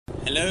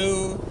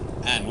Hello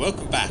and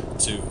welcome back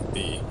to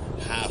the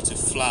How to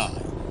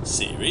Fly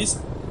series.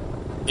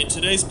 In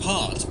today's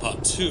part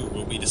 2,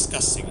 we'll be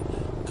discussing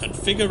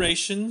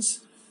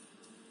configurations,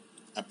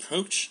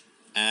 approach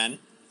and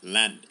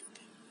landing.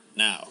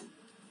 Now,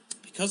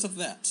 because of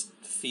that,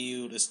 the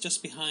field is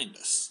just behind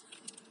us.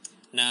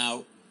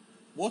 Now,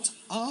 what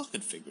are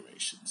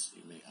configurations,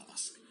 you may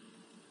ask?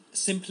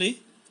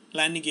 Simply,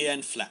 landing gear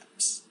and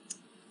flaps.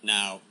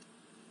 Now,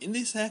 in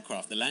this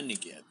aircraft, the landing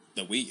gear,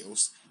 the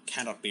wheels,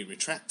 cannot be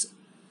retracted,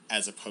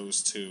 as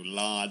opposed to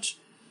large,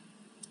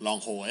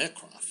 long-haul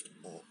aircraft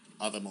or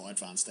other more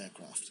advanced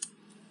aircraft.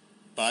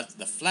 But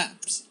the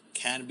flaps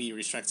can be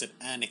retracted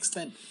and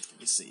extended.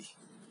 You see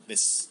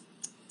this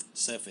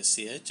surface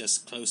here,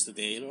 just close to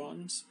the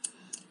ailerons,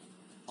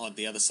 on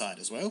the other side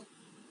as well.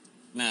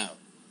 Now,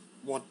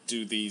 what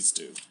do these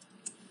do?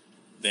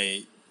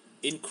 They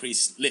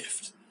increase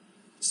lift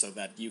so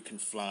that you can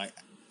fly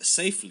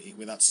safely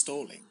without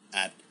stalling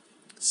at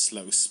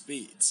slow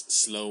speeds,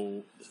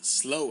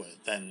 slower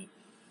than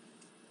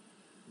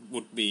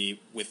would be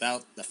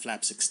without the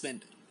flaps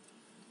extended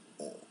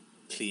or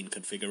clean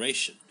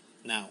configuration.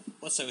 Now,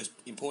 what's so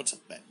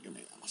important then, you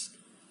may ask?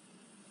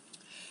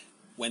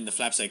 When the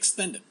flaps are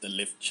extended, the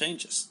lift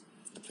changes,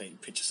 the plane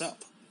pitches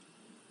up.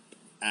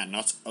 And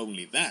not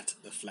only that,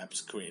 the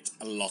flaps create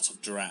a lot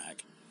of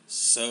drag,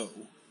 so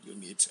you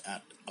need to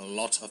add a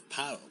lot of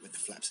power with the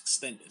flaps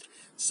extended.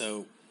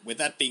 So, with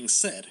that being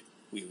said,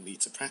 we will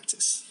need to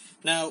practice.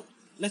 Now,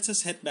 let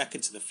us head back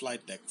into the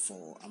flight deck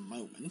for a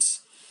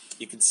moment.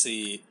 You can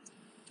see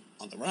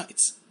on the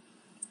right,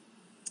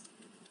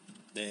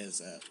 there's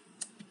a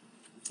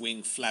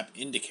wing flap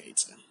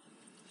indicator.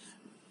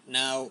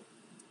 Now,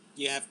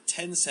 you have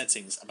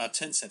about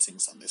 10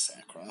 settings on this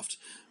aircraft,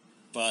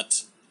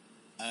 but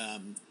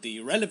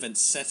the relevant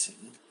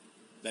setting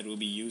that we'll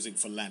be using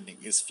for landing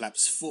is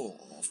flaps 4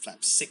 or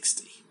flap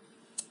 60.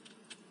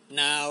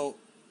 Now,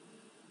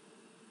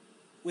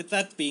 with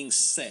that being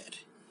said,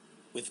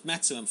 with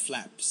maximum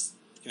flaps,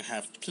 you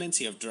have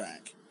plenty of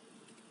drag.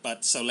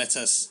 But so let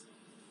us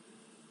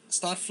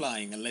start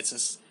flying and let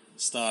us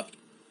start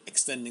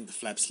extending the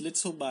flaps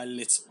little by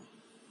little.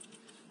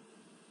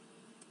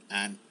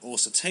 And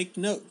also take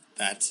note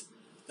that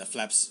the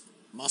flaps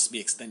must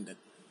be extended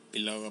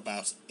below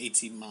about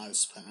 80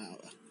 miles per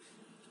hour.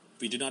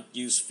 We do not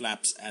use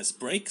flaps as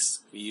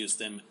brakes, we use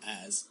them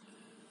as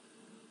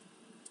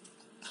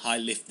high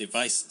lift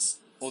devices,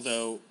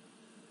 although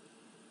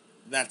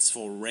that's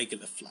for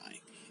regular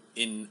flying.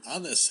 In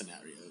other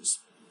scenarios,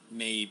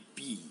 may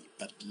be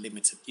but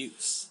limited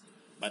use,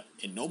 but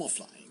in normal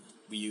flying,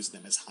 we use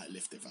them as high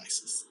lift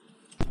devices.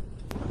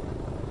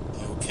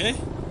 Okay,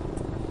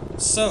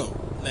 so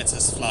let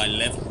us fly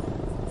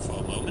level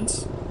for a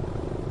moment.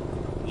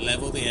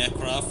 Level the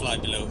aircraft, fly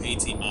below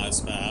 80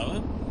 miles per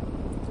hour.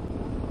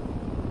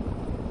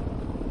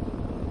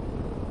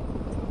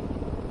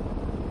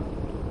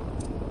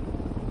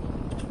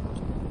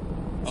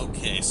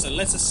 Okay, so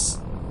let us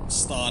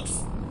start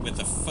with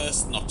the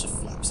first notch of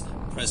flaps.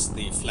 Press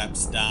the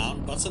flaps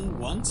down button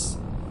once.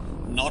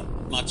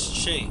 Not much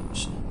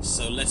change.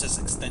 So let us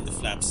extend the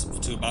flaps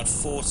to about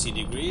 40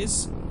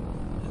 degrees.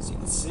 As you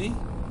can see,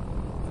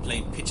 the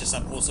plane pitches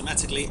up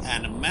automatically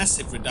and a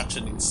massive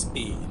reduction in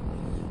speed.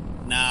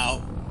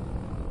 Now,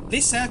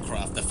 this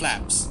aircraft, the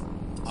flaps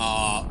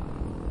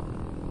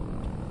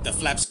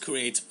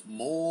create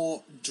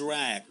more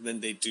drag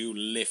than they do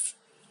lift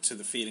to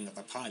the feeling of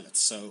the pilot.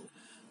 So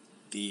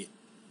the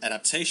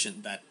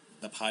adaptation that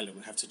the pilot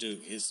will have to do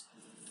is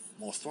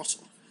more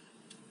throttle,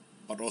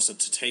 but also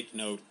to take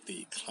note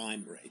the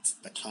climb rate,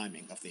 the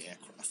climbing of the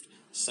aircraft.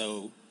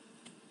 So,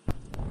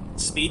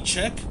 speed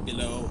check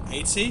below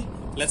 80.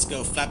 Let's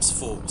go flaps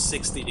 4,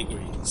 60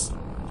 degrees.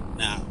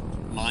 Now,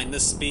 mind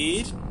the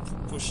speed,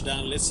 push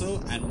down a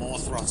little, and more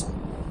throttle.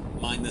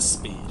 Mind the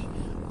speed.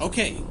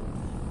 Okay,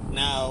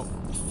 now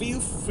feel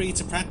free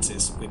to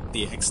practice with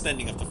the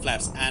extending of the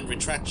flaps and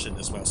retraction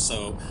as well.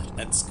 So,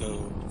 let's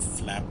go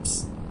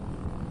flaps.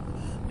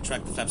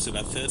 Retract the flaps to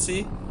about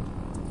 30.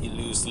 You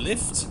lose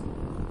lift.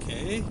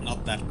 Okay,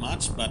 not that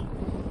much, but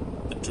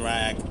the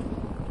drag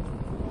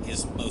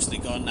is mostly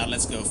gone. Now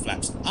let's go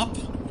flaps up.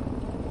 Okay,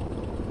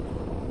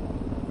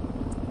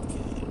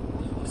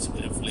 a little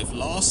bit of lift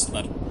lost,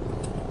 but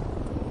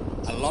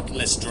a lot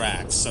less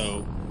drag.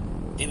 So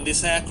in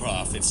this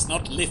aircraft, it's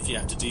not lift you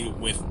have to deal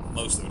with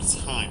most of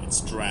the time,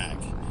 it's drag.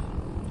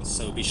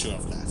 So be sure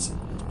of that.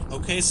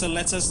 Okay, so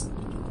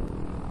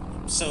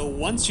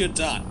once you're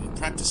done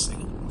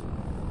practicing,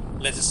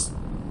 let us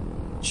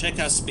check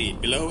our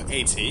speed below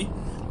 80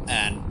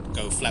 and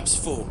go flaps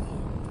 4.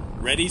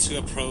 Ready to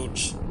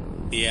approach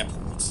the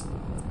airport.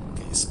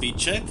 Okay, speed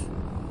check.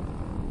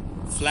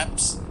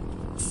 Flaps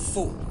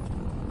 4.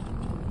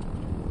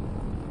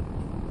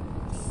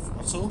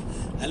 Throttle.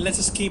 And let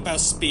us keep our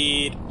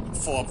speed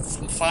for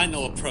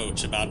final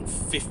approach about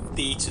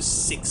 50 to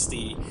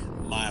 60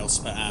 miles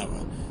per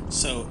hour.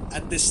 So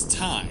at this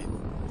time,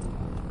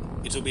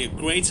 it will be a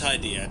great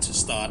idea to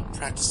start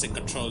practicing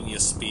controlling your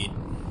speed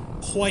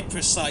quite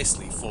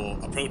precisely for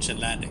approach and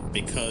landing,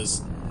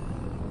 because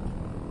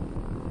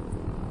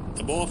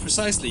the more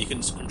precisely you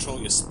can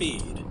control your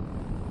speed,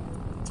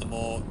 the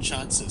more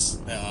chances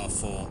there are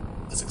for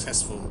a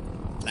successful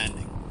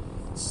landing.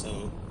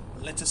 So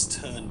let us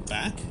turn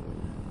back.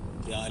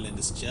 The island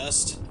is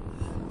just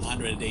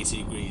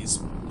 180 degrees.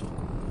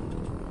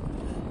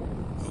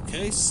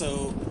 Okay,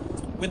 so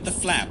with the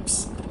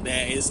flaps,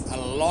 there is a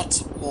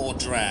lot more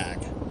drag.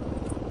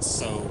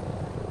 So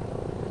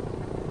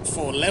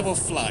for level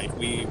flight,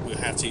 we will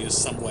have to use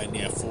somewhere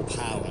near full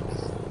power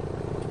now.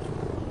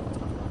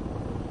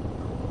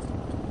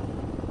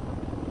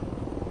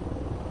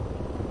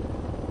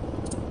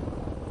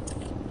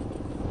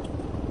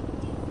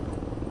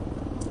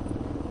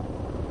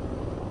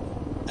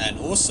 And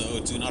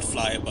also, do not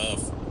fly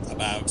above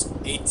about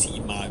 80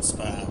 miles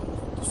per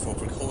hour for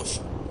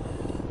precaution,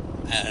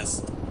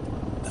 as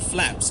the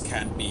flaps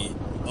can be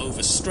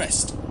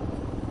overstressed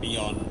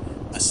beyond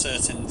a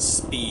certain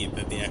speed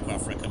that the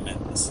aircraft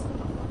recommends.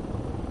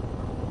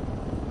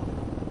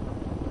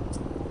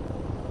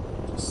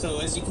 So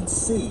as you can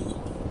see,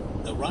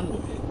 the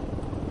runway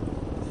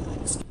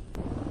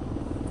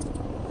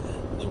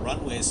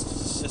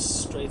is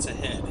just straight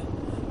ahead,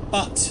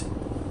 but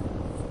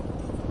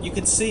you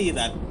can see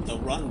that the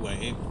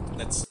runway,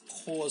 let's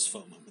pause for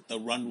a moment, the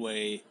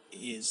runway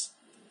is,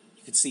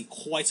 you can see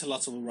quite a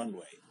lot of the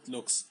runway. It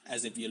looks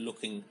as if you're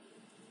looking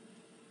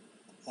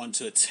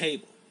onto a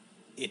table.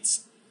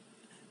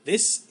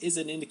 This is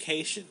an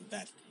indication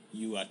that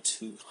you are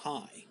too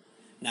high.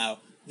 Now,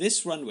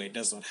 this runway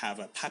does not have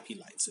a PAPI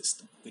light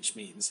system, which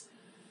means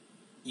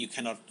you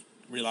cannot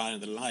rely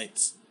on the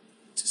lights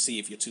to see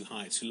if you're too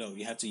high or too low.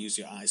 You have to use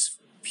your eyes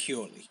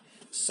purely.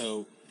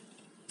 So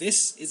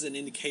this is an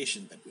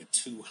indication that we're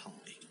too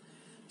high.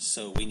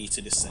 So we need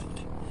to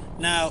descend.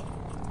 Now,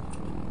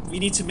 we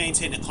need to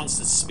maintain a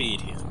constant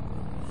speed here.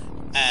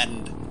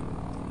 And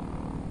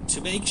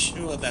to make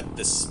sure that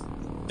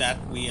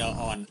we are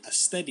on a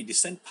steady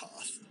descent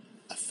path,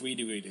 a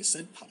 3-degree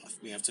descent path,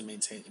 we have to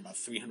maintain about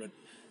 300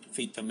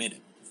 feet per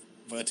minute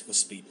vertical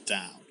speed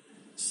down.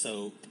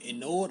 So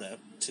in order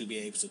to be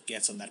able to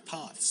get on that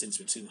path, since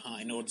we're too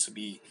high, in order to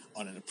be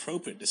on an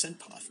appropriate descent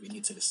path, we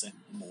need to descend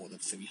more than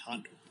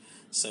 300.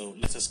 So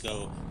let us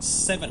go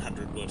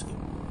 700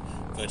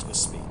 vertical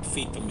speed,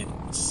 feet per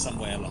minute,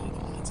 somewhere along the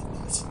lines of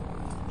that.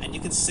 And you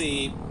can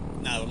see,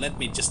 now let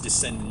me just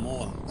descend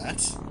more than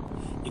that.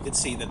 You can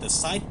see that the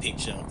side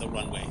picture of the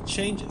runway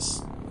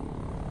changes.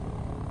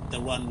 The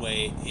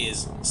runway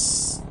is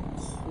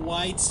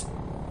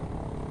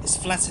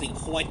flattening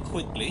quite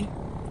quickly.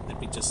 Let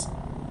me just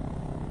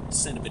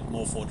descend a bit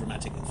more for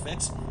dramatic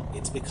effect.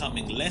 It's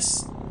becoming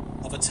less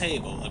of a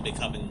table and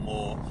becoming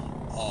more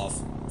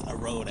of a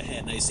road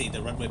ahead. Now you see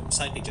the runway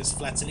side picture is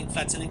flattening.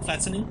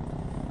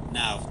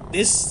 Now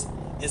this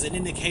is an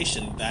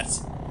indication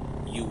that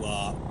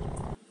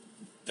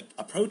the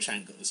approach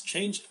angle is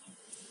changing.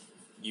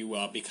 You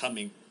are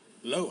becoming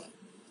lower.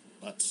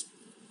 But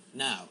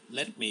now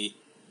let me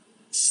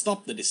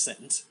stop the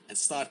descent and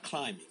start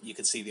climbing. You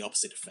can see the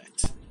opposite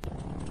effect.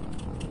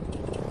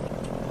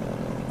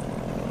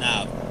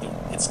 Now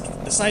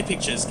the side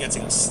picture is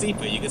getting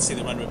steeper. You can see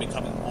the runway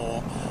becoming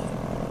more.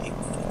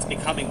 It's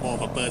becoming more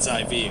of a bird's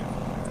eye view.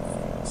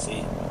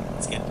 See,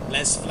 it's getting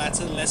less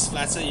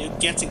flatter. You're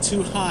getting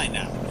too high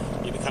now.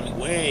 You're becoming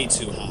way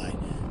too high.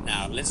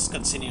 Now let's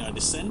continue our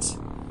descent.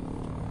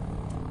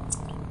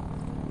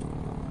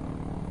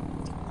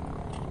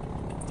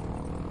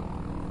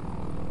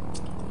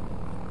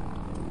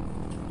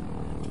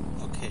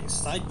 Okay,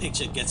 side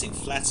picture getting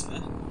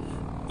flatter,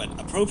 but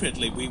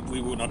appropriately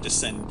we will not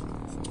descend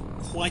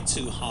quite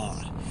too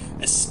hard,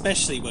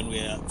 especially when we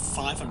are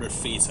 500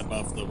 feet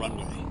above the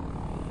runway,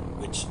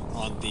 which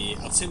on the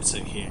altimeter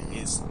here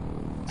is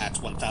at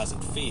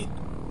 1,000 feet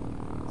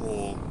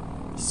or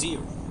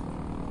 0.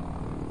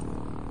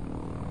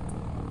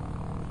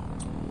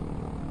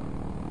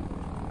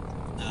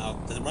 Now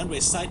the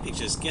runway side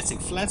picture is getting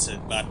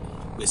flattered, but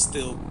we're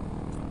still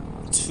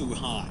too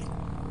high,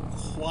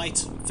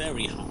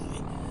 very high.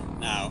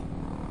 Now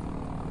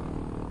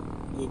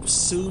we will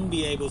soon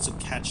be able to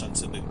catch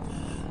onto the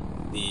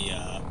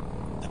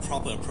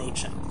proper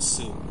approach angle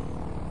soon.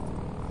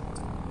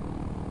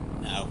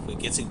 Now we're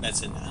getting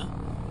better now.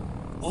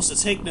 Also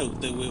take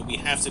note that we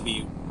have to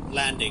be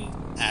landing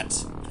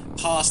at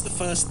past the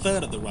first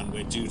third of the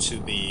runway due to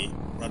the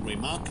runway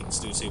markings,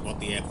 due to what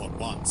the airport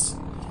wants.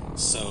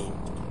 So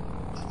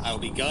I'll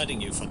be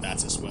guiding you for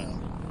that as well.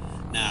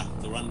 Now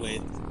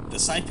the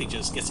side picture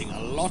is getting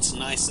a lot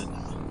nicer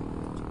now.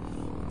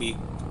 Be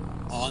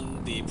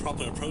on the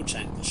proper approach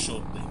angle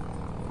shortly.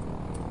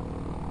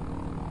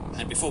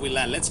 And before we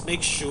land, let's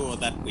make sure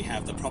that we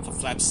have the proper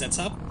flap set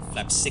up.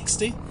 Flap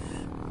 60.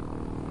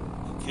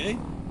 Okay.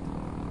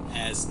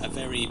 As a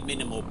very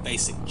minimal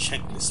basic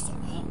checklist for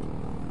now.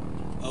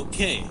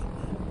 Okay.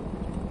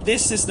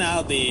 This is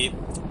now the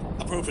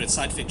appropriate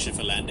side picture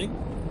for landing.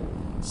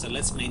 So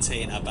let's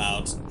maintain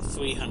about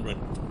 300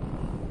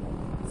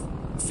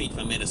 feet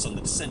per minute on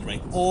the descent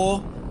rate.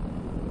 Or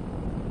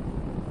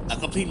a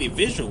completely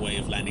visual way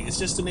of landing is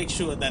just to make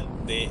sure that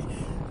the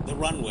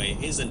runway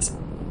isn't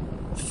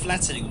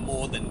flattening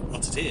more than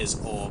what it is,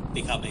 or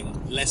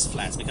becoming less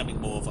flat, becoming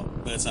more of a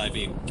bird's eye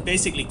view.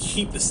 Basically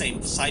keep the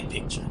same side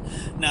picture.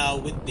 Now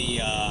with the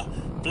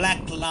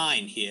black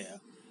line here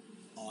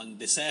on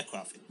this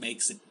aircraft, it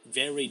makes it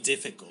very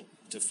difficult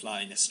to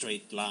fly in a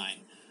straight line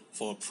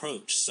for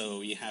approach,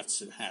 so you have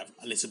to have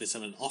a little bit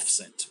of an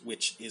offset,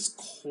 which is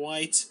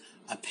quite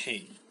a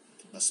pain,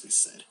 it must be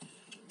said,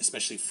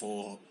 especially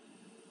for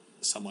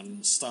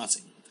someone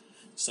starting.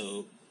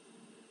 So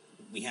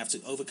we have to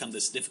overcome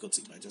this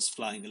difficulty by just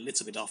flying a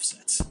little bit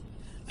offset,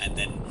 and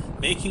then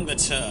making the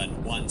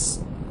turn once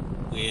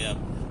we're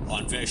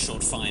on very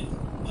short final,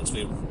 once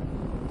we're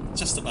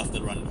just above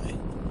the runway.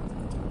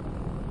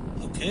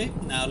 Okay,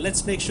 now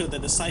let's make sure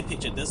that the side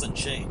picture doesn't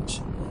change.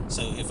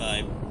 So if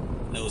I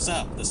nose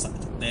up,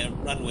 the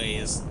runway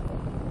is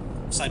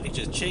side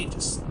picture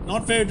changes.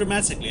 Not very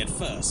dramatically at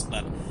first,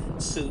 but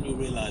soon you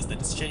realize that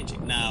it's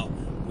changing. Now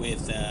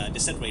with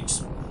descent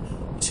rate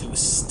too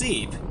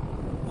steep,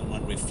 the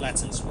runway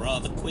flattens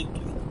rather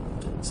quickly.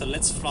 So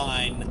let's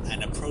find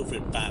an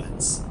appropriate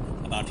balance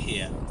about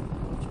here,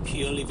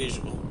 purely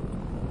visual.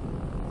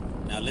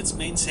 Now let's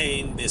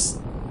maintain this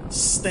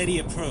steady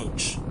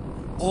approach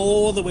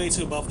all the way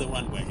to above the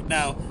runway.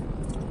 Now,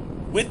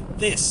 with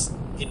this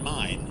in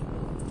mind,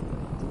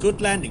 good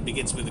landing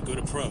begins with a good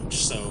approach,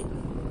 so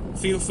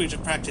feel free to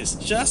practice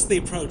just the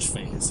approach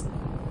phase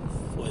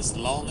for as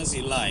long as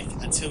you like,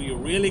 until you're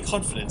really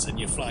confident and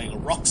you're flying a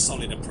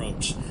rock-solid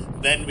approach.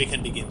 Then we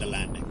can begin the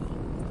landing.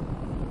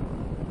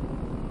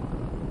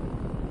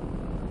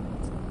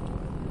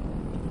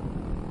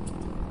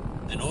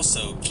 And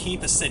also,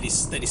 keep a steady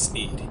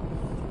speed.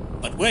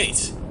 But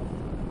wait!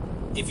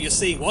 If you're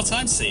seeing what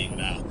I'm seeing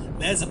now,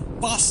 there's a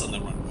bus on the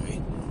runway.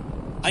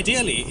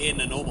 Ideally, in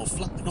a normal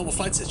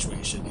flight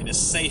situation, in a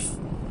safe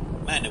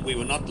manner, we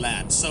will not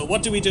land. So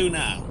what do we do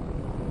now?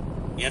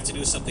 We have to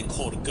do something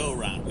called a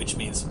go-round, which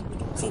means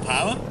full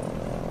power,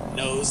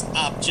 nose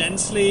up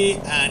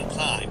gently, and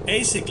climb.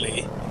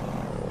 Basically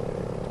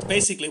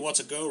what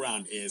a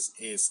go-round is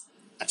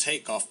a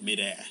takeoff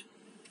mid-air,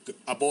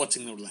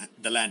 aborting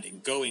the landing,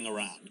 going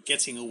around,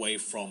 getting away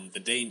from the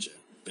danger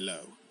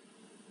below.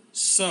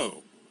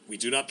 So we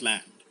do not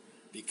land,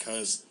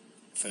 because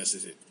first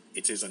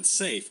it is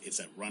unsafe, it's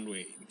a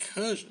runway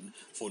incursion.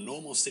 For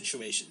normal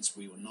situations,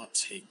 we will not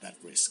take that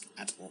risk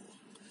at all.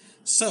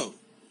 So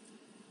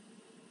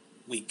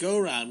we go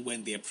around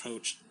when the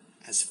approach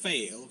has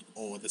failed,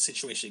 or the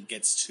situation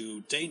gets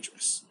too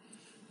dangerous,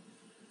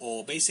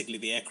 or basically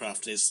the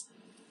aircraft is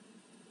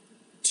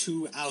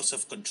too out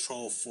of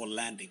control for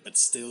landing, but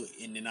still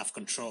in enough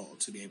control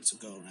to be able to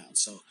go around.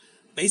 So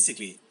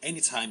basically,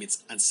 anytime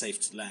it's unsafe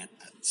to land,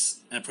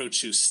 an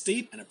approach too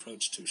steep, an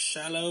approach too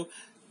shallow,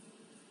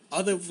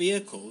 other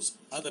vehicles,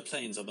 other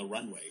planes on the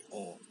runway,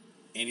 or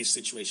any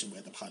situation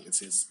where the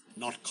pilot is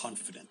not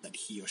confident that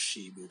he or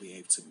she will be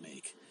able to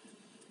make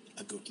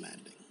a good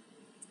landing,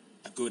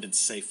 a good and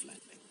safe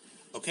landing.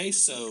 Okay,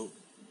 so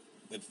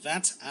with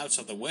that out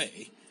of the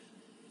way,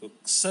 we'll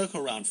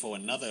circle around for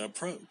another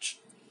approach,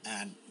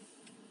 and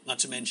not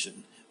to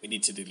mention, we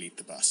need to delete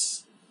the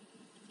bus.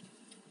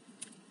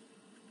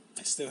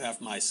 I still have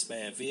my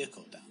spare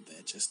vehicle down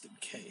there, just in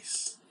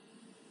case.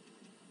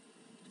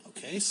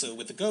 Okay, so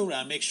with the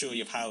go-round, make sure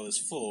your power is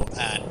full,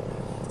 and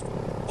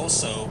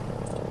also,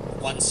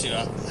 once you're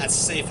at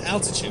safe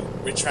altitude,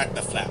 retract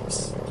the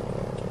flaps.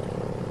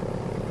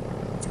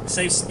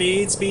 Safe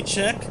speed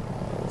check.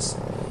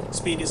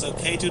 Speed is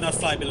okay, do not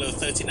fly below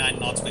 39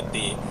 knots with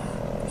the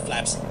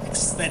flaps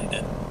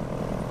extended.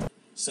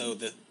 So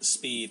the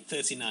speed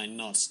 39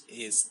 knots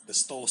is the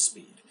stall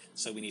speed.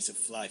 So we need to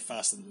fly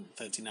faster than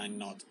 39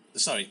 knots.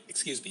 Sorry,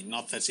 excuse me,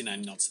 not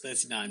 39 knots,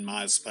 39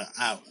 miles per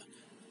hour,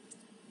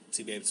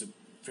 to be able to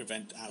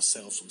prevent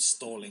ourselves from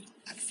stalling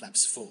at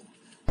flaps full.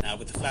 Now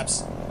with the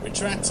flaps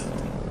retracted,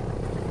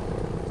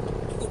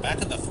 go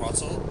back on the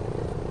throttle,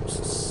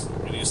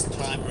 reduce the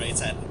climb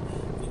rate, and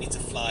we need to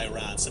fly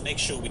around. So make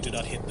sure we do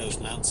not hit those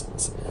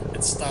mountains.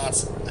 And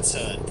start a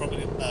turn,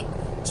 probably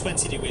about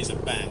 20 degrees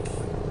of bank.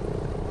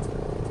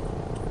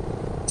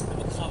 And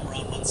we'll come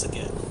around once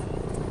again.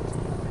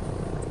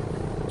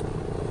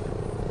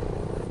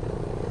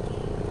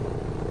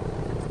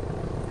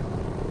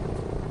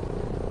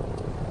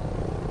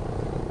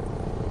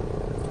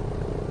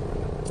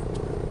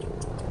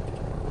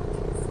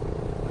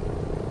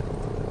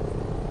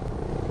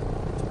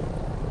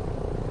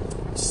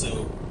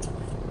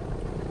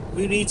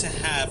 We need to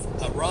have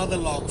a rather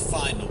long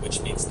final, which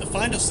means the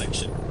final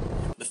section,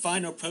 the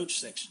final approach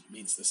section,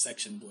 means the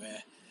section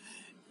where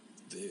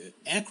the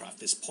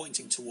aircraft is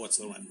pointing towards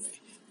the runway.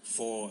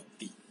 For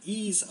the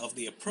ease of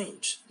the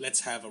approach,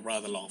 let's have a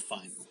rather long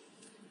final.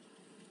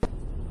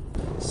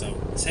 So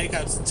take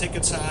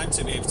your time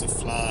to be able to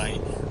fly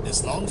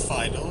this long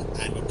final,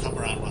 and we'll come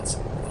around once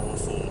more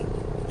for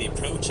the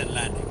approach and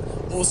landing.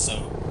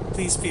 Also,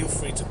 please feel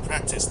free to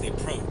practice the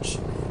approach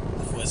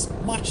for as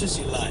much as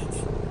you like.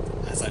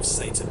 As I've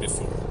stated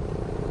before,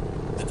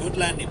 a good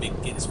landing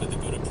begins with a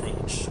good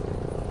approach.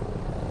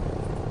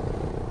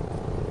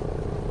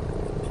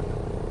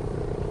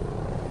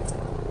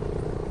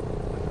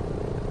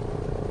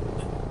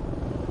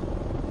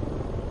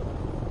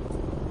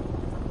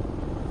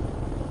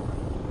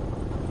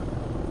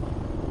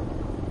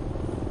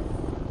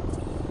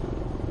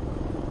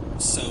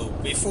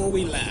 before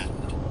we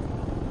land,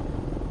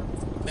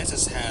 let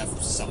us have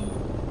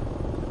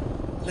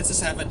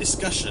a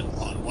discussion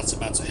on what's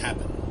about to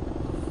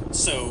happen.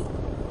 So,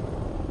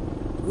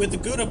 with a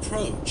good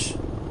approach,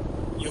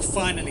 you'll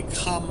finally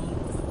come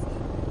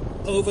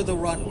over the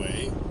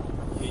runway.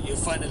 You'll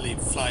finally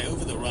fly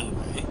over the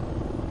runway,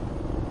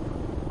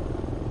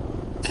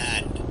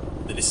 and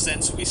the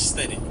descent will be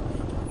steady.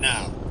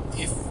 Now,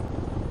 if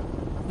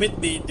with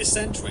the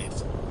descent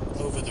rate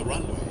over the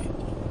runway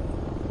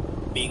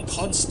being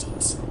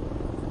constant,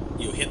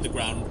 you hit the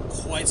ground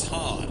quite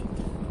hard.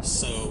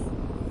 So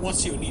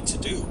what you need to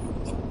do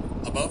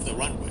above the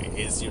runway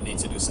is you need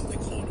to do something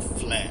called a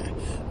flare,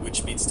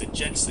 which means to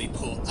gently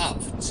pull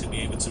up to be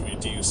able to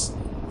reduce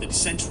the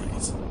descent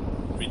rate,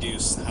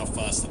 reduce how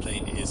fast the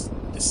plane is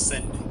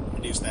descending,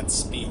 reduce that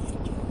speed.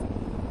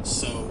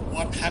 So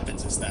what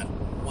happens is that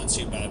once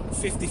you're about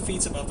 50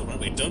 feet above the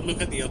runway, don't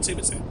look at the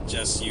altimeter,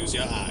 just use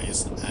your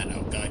eyes and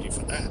I'll guide you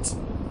for that.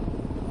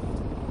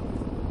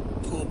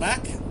 Pull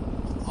back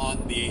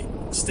on the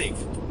stick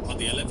on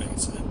the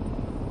elevator,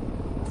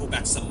 pull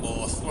back some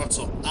more,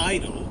 throttle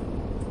idle,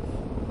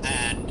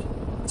 and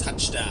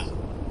touch down.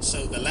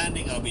 So the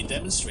landing I'll be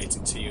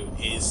demonstrating to you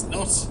is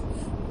not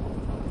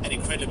an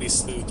incredibly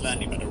smooth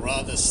landing, but a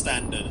rather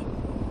standard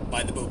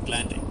by the book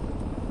landing,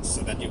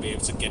 so that you'll be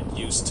able to get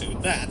used to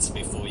that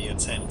before you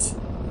attempt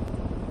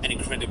an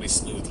incredibly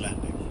smooth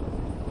landing.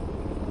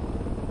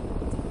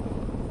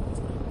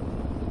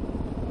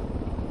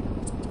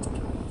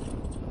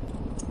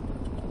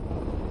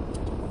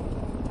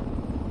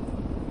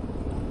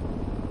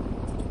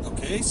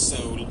 Okay,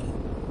 so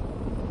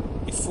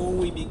before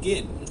we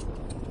begin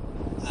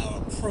our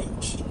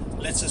approach,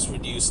 let us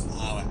reduce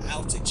our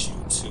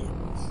altitude to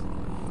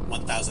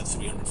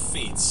 1,300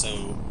 feet.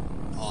 So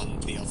on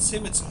the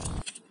altimeter,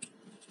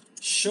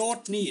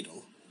 short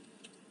needle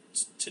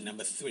to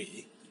number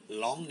 3,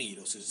 long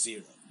needle to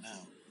 0.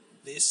 Now,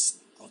 this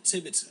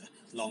altimeter,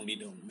 long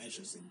needle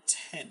measures in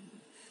 10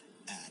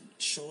 and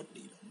short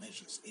needle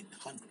measures in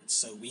hundreds.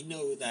 So we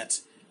know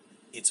that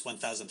it's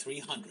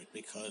 1,300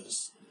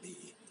 because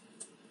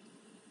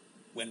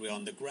when we're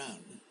on the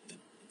ground,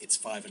 it's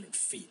 500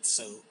 feet.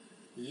 So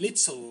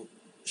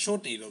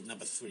short needle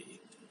number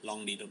 3,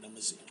 long needle number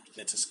 0.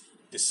 Let us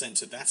descend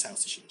to that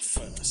altitude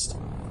first.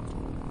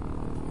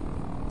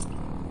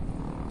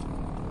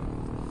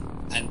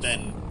 And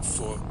then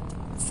for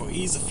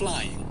ease of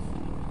flying,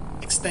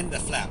 extend the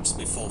flaps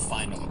before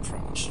final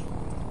approach.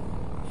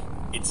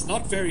 It's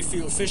not very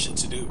fuel efficient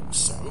to do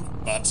so,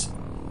 but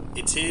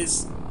it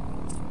is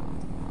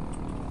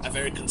a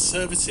very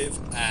conservative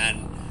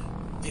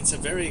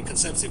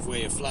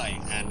way of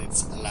flying, and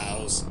it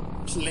allows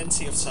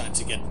plenty of time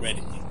to get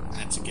ready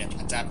and to get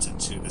adapted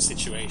to the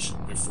situation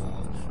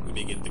before we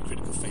begin the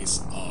critical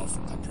phase of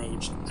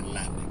approach and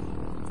landing.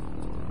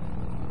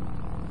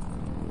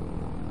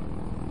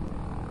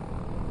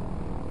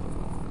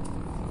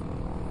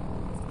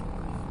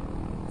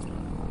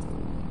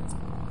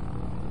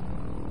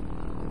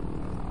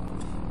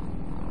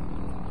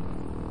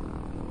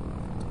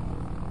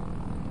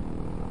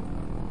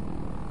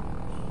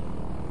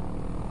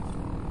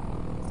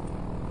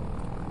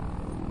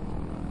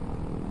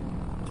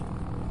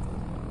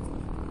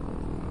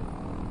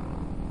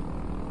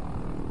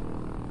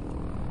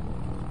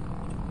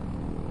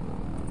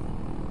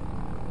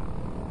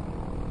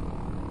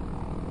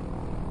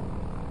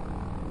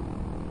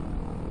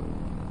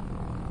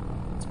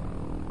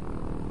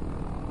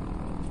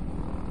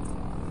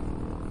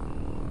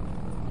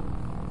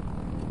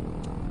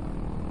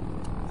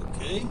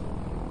 Okay.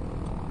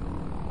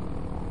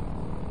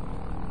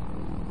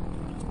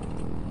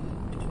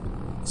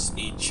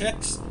 Speed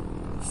checks,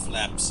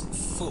 flaps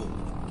full.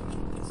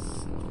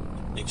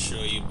 Make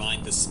sure you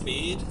mind the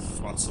speed,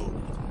 throttle.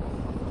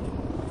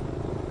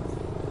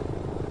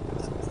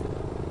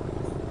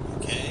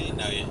 Okay,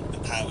 now the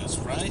power is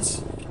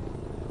right.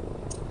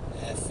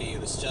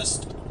 Airfield is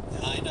just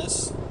behind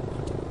us.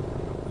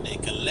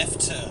 Make a left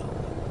turn.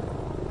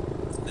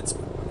 Let's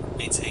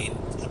maintain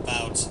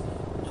about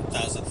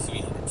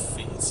 1,300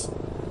 feet.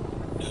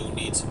 No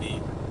need to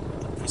be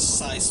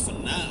precise for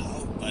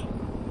now, but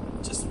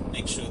just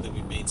make sure that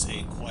we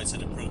maintain quite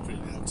an appropriate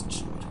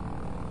altitude.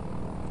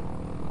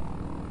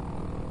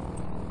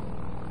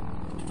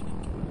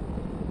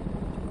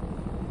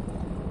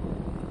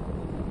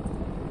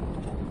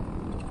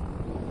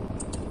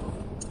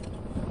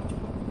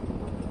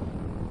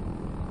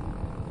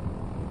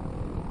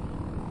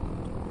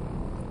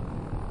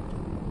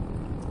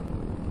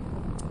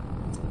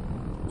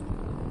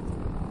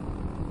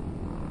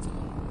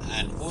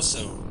 And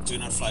also, do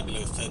not fly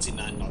below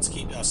 39 knots.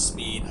 Keep our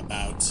speed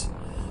about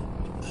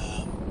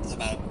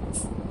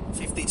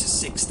 50 to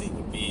 60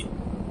 would be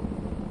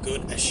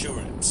good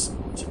assurance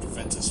to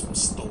prevent us from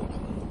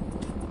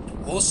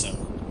stalling. Also,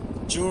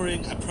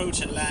 during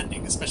approach and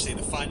landing, especially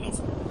the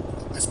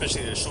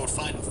short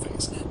final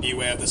phase,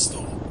 beware of the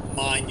stall.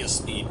 Mind your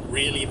speed.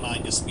 Really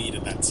mind your speed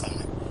at that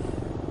time.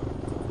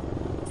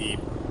 The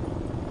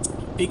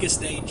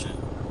biggest danger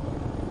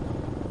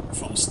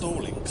from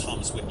stalling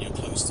comes when you're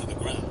close to the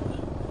ground.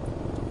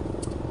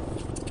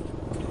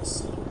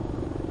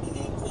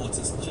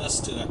 want to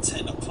adjust to at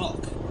 10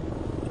 o'clock.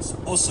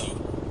 Also,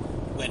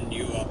 when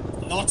you are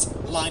not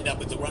lined up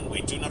with the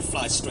runway, do not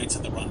fly straight to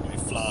the runway.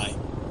 Fly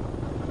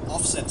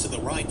offset to the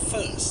right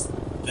first,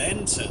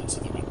 then turn to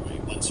the runway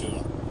once you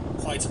are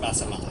quite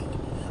about aligned.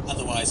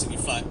 Otherwise,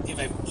 if I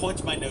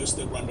point my nose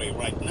to the runway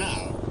right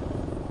now,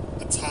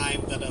 the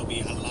time that I'll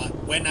be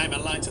aligned, when I'm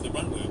aligned to the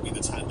runway, will be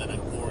the time that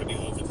I'm already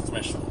over the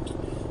threshold,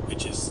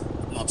 which is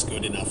not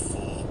good enough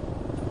for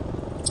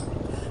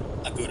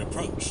a good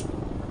approach.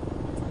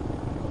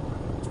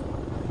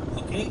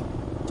 Okay,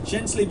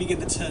 gently begin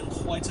the turn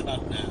quite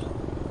about now.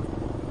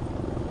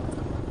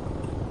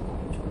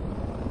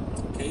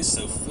 Okay,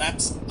 so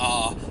flaps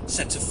are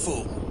set to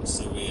full,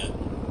 so we are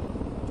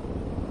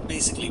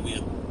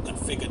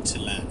configured to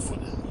land for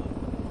now.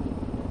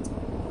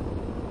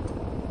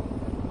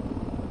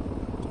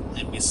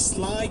 And we're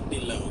slightly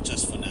low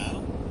just for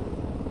now.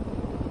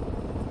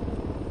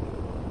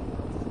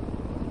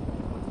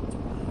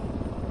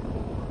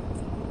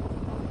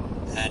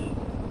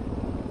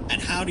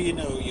 And how do you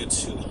know you're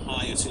too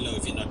high or too low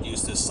if you're not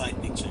used to a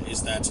side picture?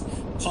 Is that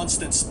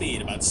constant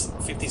speed, about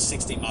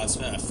 50-60 miles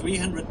per hour,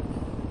 300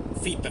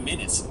 feet per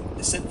minute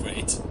descent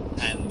rate,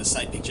 and the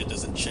side picture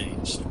doesn't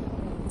change.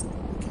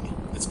 Okay,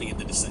 let's begin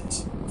the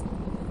descent.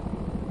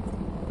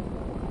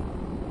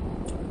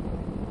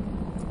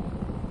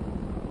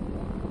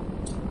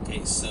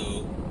 Okay,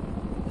 so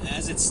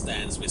as it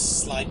stands, we're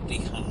slightly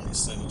high,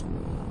 so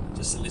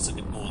just a little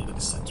bit more on the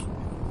descent rate.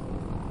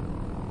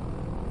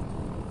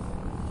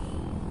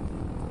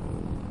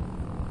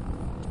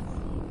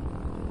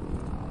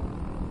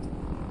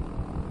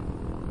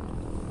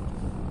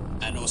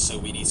 And also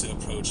we need to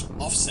approach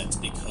offset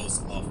because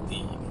of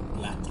the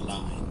black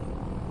line.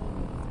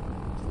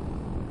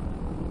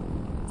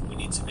 We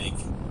need to make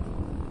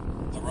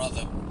a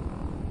rather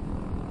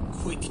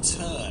quick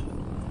turn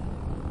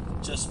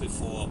just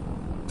before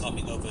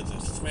coming over the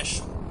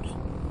threshold.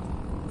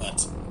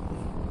 But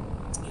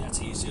you have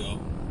to use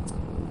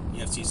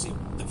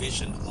the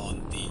vision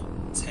on the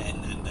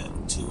 10 and the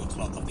 2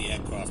 o'clock of the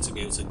aircraft to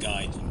be able to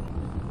guide you.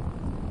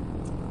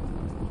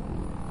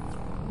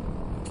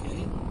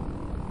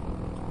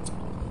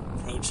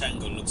 Approach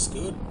angle looks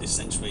good,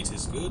 descent rate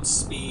is good,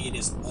 speed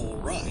is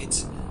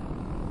alright.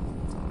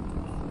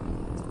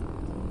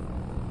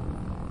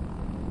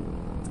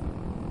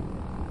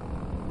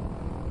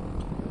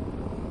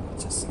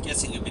 Just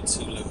getting a bit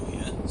too low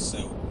here,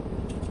 so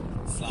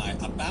fly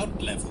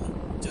about level,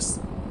 just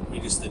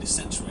reduce the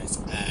descent rate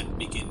and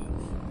begin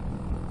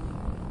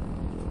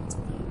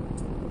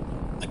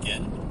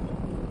again.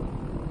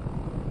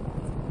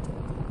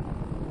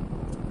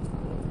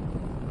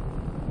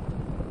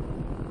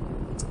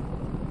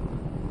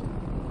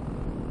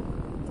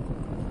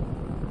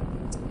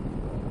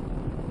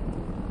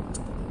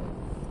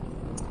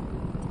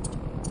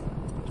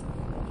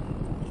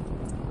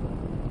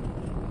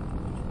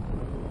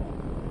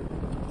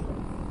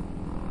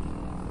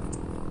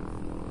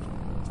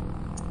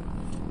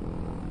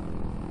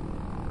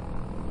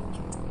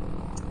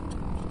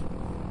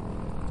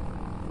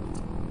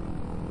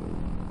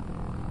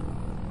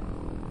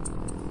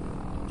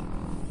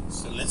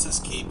 So let's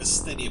just keep a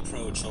steady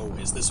approach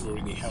always. This will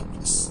really help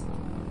us.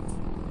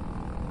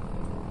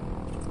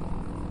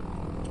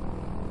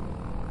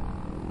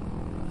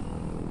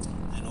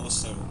 And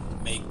also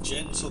make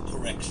gentle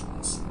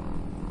corrections.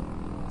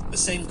 The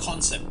same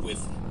concept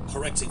with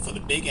correcting for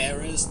the big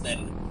errors,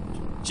 then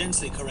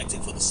gently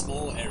correcting for the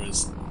small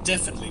errors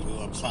definitely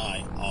will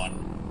apply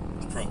on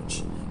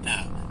approach.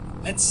 Now,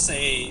 let's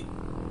say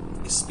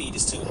your speed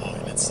is too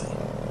high, let's say.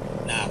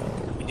 Now,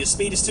 when your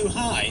speed is too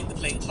high, the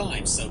plane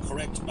climbs, so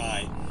correct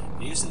by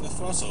reducing the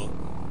throttle,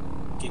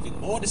 giving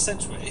more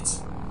descent rate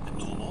than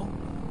normal,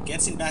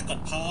 getting back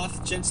on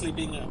path, gently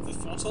bringing up the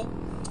throttle,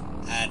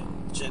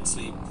 and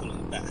gently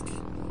pulling back.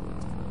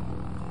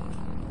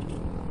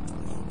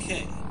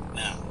 Okay,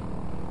 now,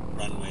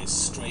 runway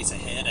straight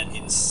ahead and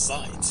in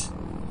sight.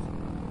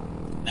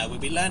 Now we'll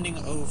be landing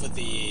over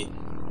the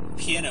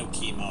piano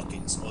key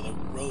markings, or the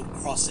road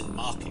crossing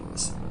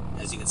markings,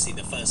 as you can see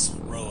the first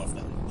row of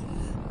them.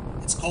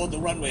 It's called the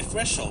runway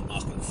threshold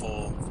marking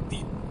for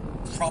the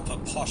proper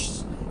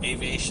posh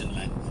aviation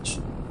language.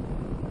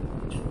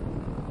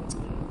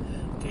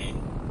 Okay,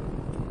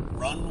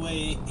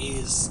 runway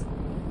is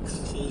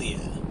clear.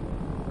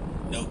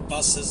 No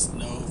buses,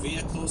 no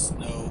vehicles,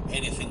 no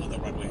anything on the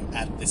runway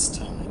at this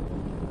time.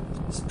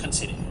 So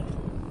continue.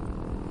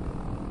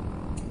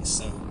 Okay,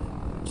 so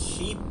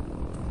keep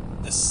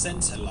the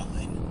center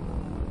line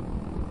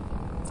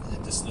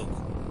and just look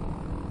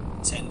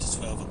 10 to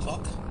 12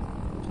 o'clock.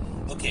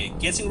 Okay,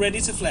 getting ready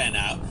to flare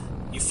now.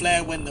 You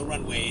flare when the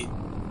runway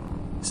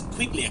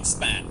quickly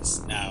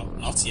expands. Now,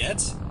 not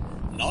yet.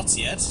 Not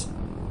yet.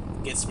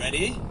 Gets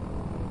ready.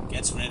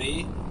 Gets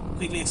ready.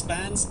 Quickly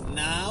expands.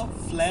 Now,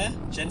 flare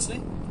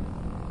gently.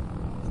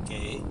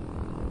 Okay.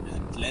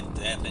 Now let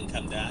the airplane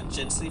come down.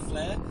 Gently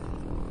flare.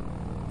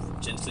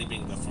 Gently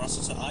bring the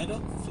throttle to idle.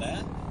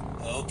 Flare.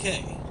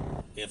 Okay.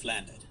 We have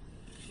landed.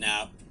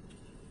 Now,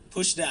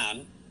 push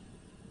down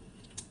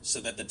so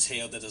that the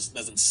tail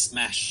doesn't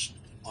smash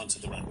onto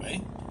the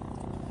runway.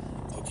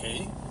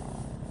 Okay,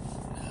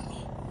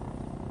 now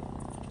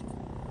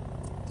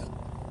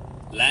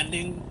the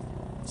landing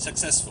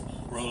successful,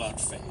 rollout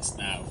phase.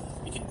 Now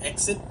we can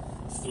exit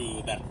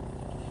through that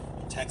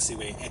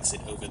taxiway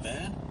exit over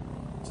there.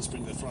 Just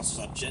bring the throttles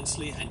up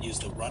gently and use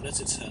the rudder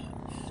to turn.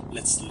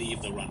 Let's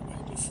leave the runway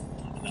before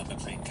another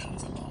plane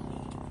comes along.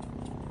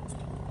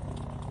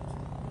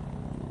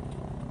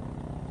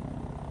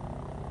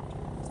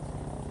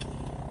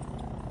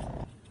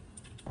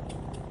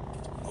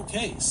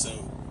 Okay, so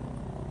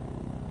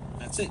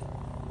that's it.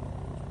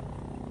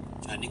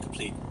 Landing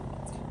complete.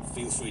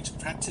 Feel free to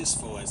practice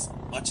for as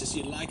much as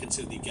you like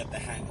until you get the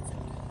hang of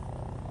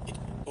it.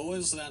 It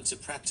boils down to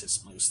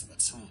practice most of the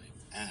time,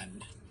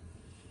 and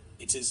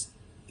it is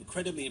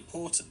incredibly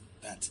important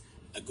that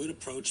a good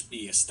approach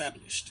be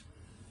established,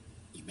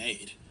 be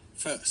made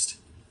first.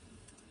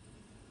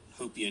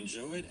 Hope you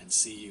enjoyed and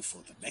see you for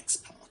the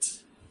next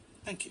part.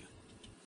 Thank you.